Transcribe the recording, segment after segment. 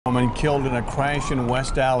Woman killed in a crash in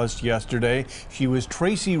West Dallas yesterday. She was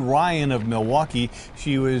Tracy Ryan of Milwaukee.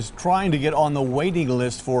 She was trying to get on the waiting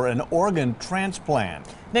list for an organ transplant.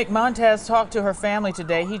 Nick Montes talked to her family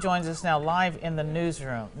today. He joins us now live in the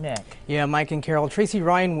newsroom. Nick. Yeah, Mike and Carol. Tracy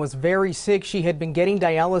Ryan was very sick. She had been getting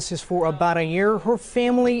dialysis for about a year. Her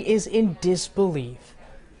family is in disbelief.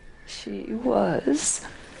 She was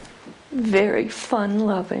very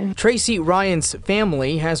fun-loving. Tracy Ryan's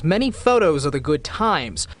family has many photos of the good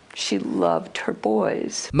times. She loved her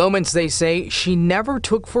boys. Moments, they say, she never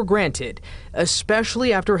took for granted,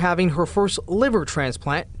 especially after having her first liver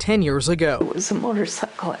transplant 10 years ago. It was a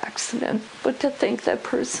motorcycle accident, but to think that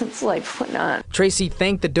person's life went on. Tracy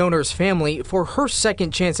thanked the donor's family for her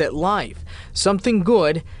second chance at life, something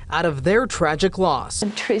good out of their tragic loss.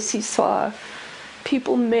 And Tracy saw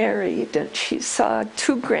people married, and she saw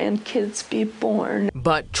 2 grandkids be born.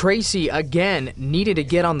 But Tracy again needed to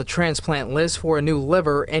get on the transplant list for a new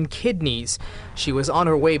liver and kidneys. She was on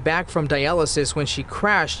her way back from dialysis when she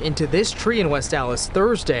crashed into this tree in West Dallas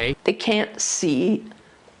Thursday. They can't see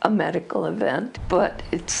a medical event, but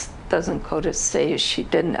it doesn't go to say she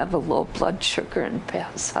didn't have a low blood sugar and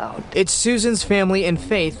pass out. It's Susan's family and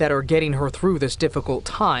faith that are getting her through this difficult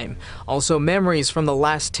time. Also memories from the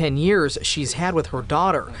last 10 years she's had with her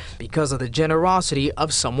daughter because of the generosity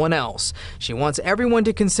of someone else. She wants everyone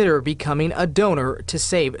to consider becoming a donor to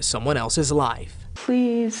save someone else's life.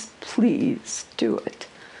 Please, please do it.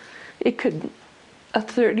 It could, a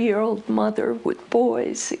 30-year-old mother with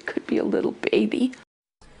boys, it could be a little baby.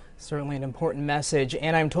 Certainly an important message,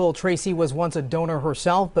 and I'm told Tracy was once a donor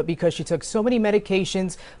herself, but because she took so many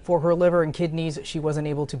medications for her liver and kidneys, she wasn't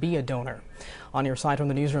able to be a donor. On your side from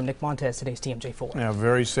the newsroom, Nick Montes, today's TMJ4. Yeah,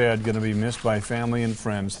 very sad, going to be missed by family and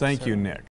friends. Thank you, Nick.